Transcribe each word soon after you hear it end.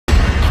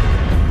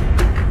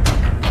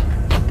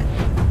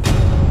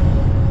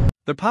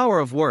The power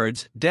of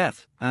words,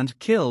 death, and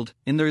killed,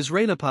 in the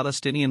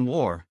Israeli-Palestinian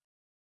war.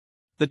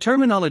 The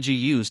terminology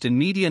used in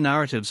media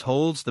narratives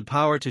holds the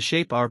power to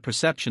shape our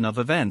perception of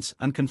events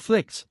and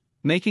conflicts,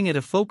 making it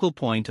a focal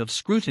point of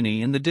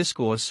scrutiny in the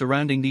discourse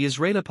surrounding the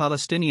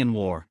Israeli-Palestinian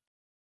war.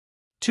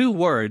 Two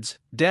words,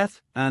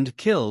 death and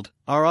killed,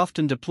 are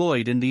often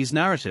deployed in these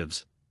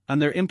narratives, and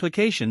their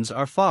implications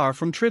are far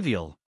from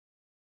trivial.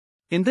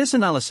 In this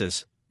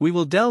analysis, we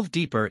will delve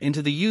deeper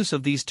into the use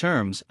of these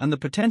terms and the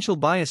potential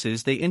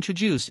biases they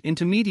introduce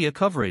into media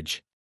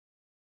coverage.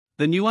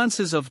 The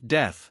nuances of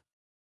death.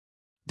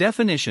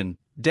 Definition: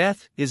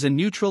 death is a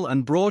neutral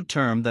and broad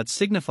term that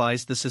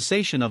signifies the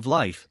cessation of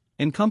life,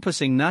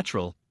 encompassing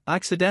natural,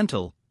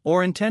 accidental,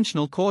 or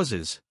intentional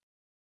causes.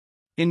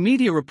 In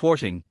media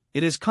reporting,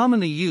 it is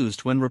commonly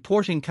used when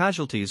reporting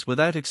casualties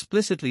without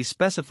explicitly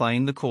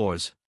specifying the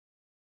cause.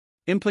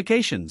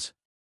 Implications.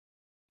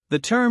 The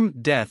term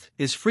death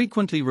is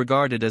frequently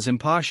regarded as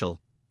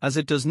impartial, as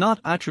it does not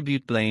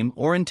attribute blame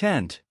or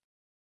intent.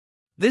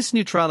 This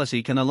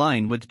neutrality can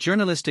align with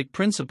journalistic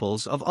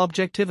principles of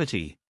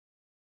objectivity.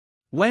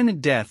 When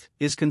death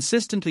is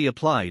consistently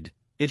applied,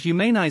 it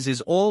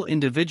humanizes all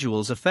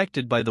individuals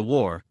affected by the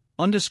war,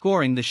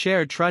 underscoring the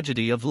shared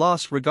tragedy of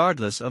loss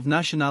regardless of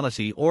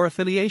nationality or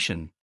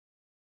affiliation.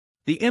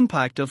 The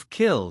impact of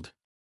killed.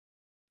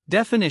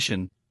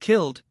 Definition: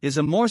 killed is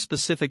a more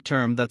specific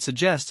term that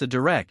suggests a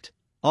direct,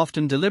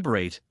 often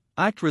deliberate,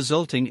 act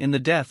resulting in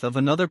the death of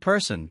another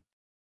person.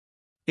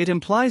 It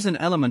implies an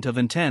element of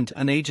intent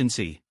and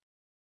agency.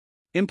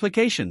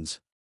 Implications.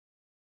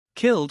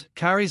 Killed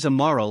carries a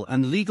moral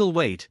and legal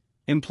weight,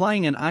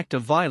 implying an act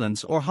of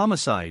violence or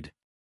homicide.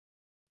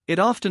 It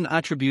often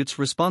attributes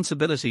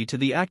responsibility to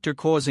the actor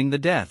causing the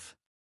death.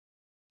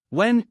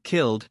 When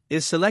killed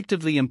is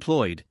selectively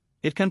employed,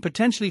 it can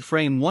potentially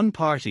frame one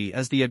party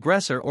as the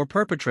aggressor or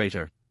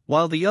perpetrator,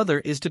 while the other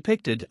is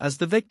depicted as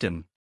the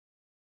victim.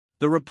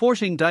 The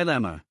reporting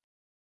dilemma.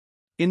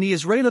 In the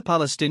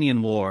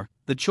Israeli-Palestinian war,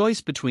 the choice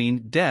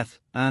between death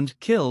and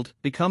killed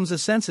becomes a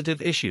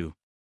sensitive issue.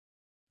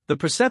 The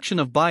perception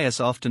of bias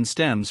often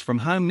stems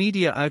from how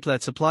media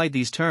outlets apply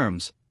these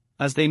terms,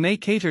 as they may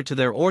cater to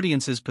their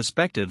audience's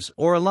perspectives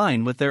or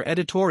align with their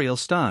editorial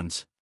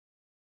stance.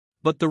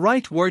 But the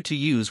right word to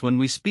use when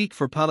we speak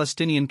for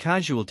Palestinian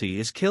casualty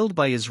is killed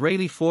by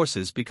Israeli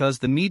forces, because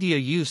the media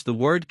use the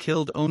word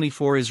killed only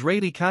for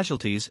Israeli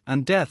casualties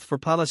and death for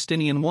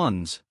Palestinian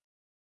ones.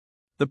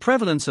 The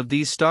prevalence of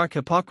these stark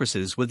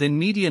hypocrisies within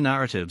media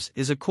narratives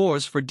is a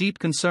cause for deep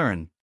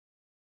concern.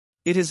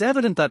 It is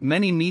evident that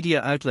many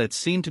media outlets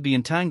seem to be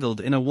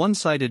entangled in a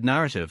one-sided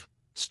narrative,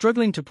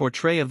 struggling to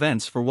portray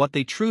events for what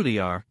they truly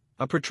are,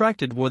 a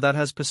protracted war that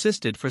has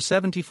persisted for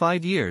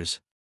 75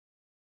 years.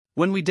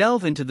 When we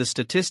delve into the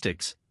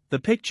statistics, the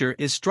picture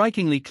is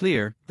strikingly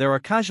clear: there are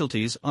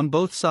casualties on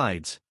both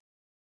sides.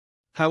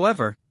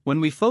 However, when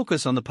we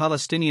focus on the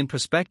Palestinian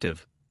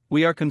perspective,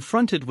 we are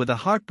confronted with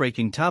a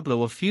heartbreaking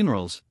tableau of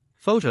funerals,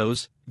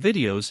 photos,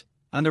 videos,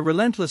 and a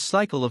relentless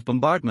cycle of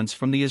bombardments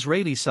from the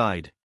Israeli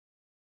side.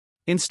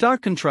 In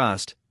stark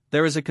contrast,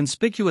 there is a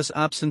conspicuous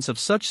absence of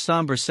such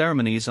somber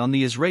ceremonies on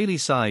the Israeli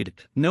side,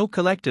 no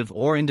collective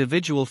or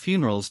individual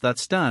funerals that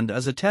stand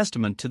as a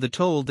testament to the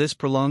toll this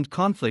prolonged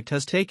conflict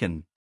has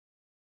taken.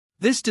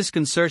 This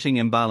disconcerting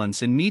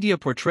imbalance in media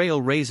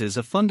portrayal raises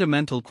a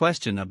fundamental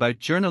question about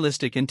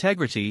journalistic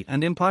integrity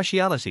and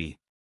impartiality.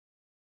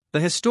 The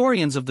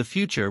historians of the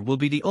future will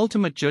be the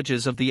ultimate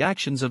judges of the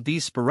actions of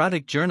these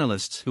sporadic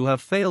journalists who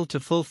have failed to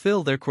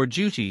fulfill their core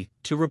duty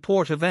to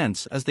report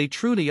events as they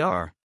truly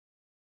are.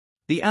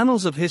 The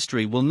annals of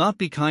history will not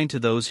be kind to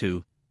those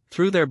who,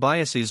 through their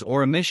biases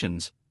or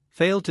omissions,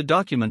 fail to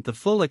document the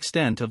full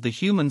extent of the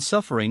human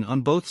suffering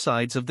on both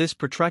sides of this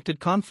protracted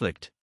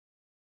conflict.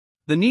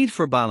 The need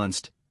for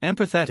balanced,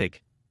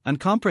 empathetic, and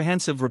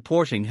comprehensive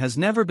reporting has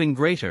never been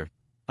greater,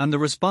 and the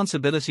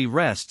responsibility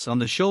rests on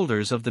the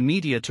shoulders of the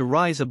media to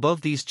rise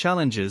above these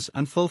challenges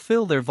and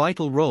fulfill their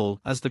vital role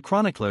as the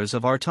chroniclers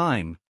of our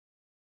time.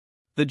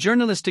 The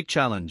journalistic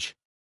challenge.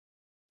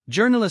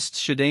 Journalists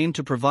should aim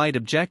to provide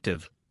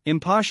objective,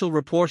 impartial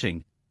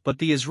reporting, but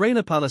the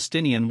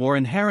Israeli-Palestinian war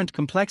inherent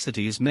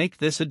complexities make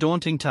this a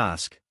daunting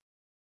task.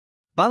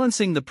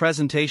 Balancing the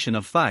presentation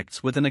of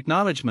facts with an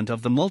acknowledgement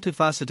of the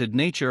multifaceted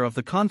nature of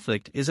the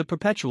conflict is a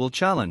perpetual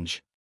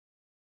challenge.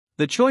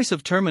 The choice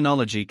of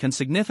terminology can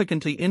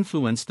significantly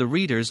influence the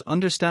reader's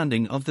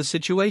understanding of the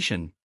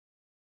situation.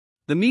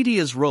 The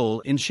media's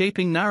role in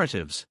shaping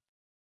narratives.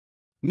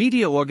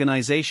 Media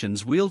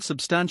organizations wield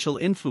substantial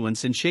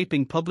influence in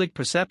shaping public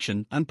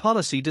perception and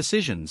policy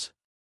decisions.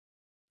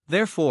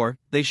 Therefore,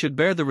 they should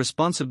bear the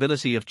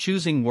responsibility of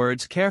choosing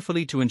words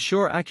carefully to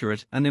ensure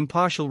accurate and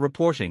impartial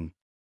reporting.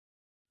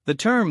 The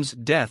terms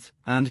death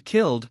and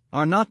killed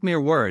are not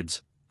mere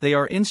words, they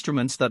are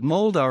instruments that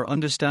mold our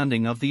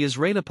understanding of the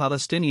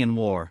Israeli-Palestinian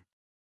war.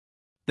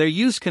 Their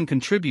use can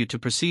contribute to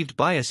perceived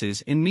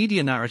biases in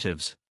media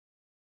narratives.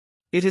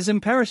 It is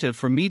imperative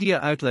for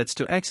media outlets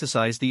to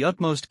exercise the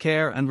utmost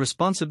care and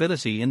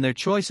responsibility in their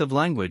choice of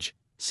language,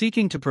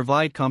 seeking to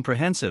provide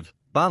comprehensive,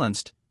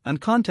 balanced,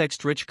 and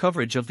context-rich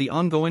coverage of the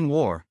ongoing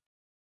war.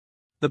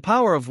 The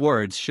power of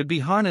words should be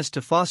harnessed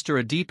to foster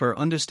a deeper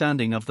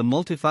understanding of the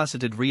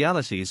multifaceted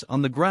realities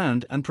on the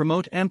ground and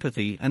promote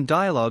empathy and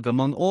dialogue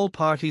among all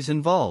parties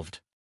involved.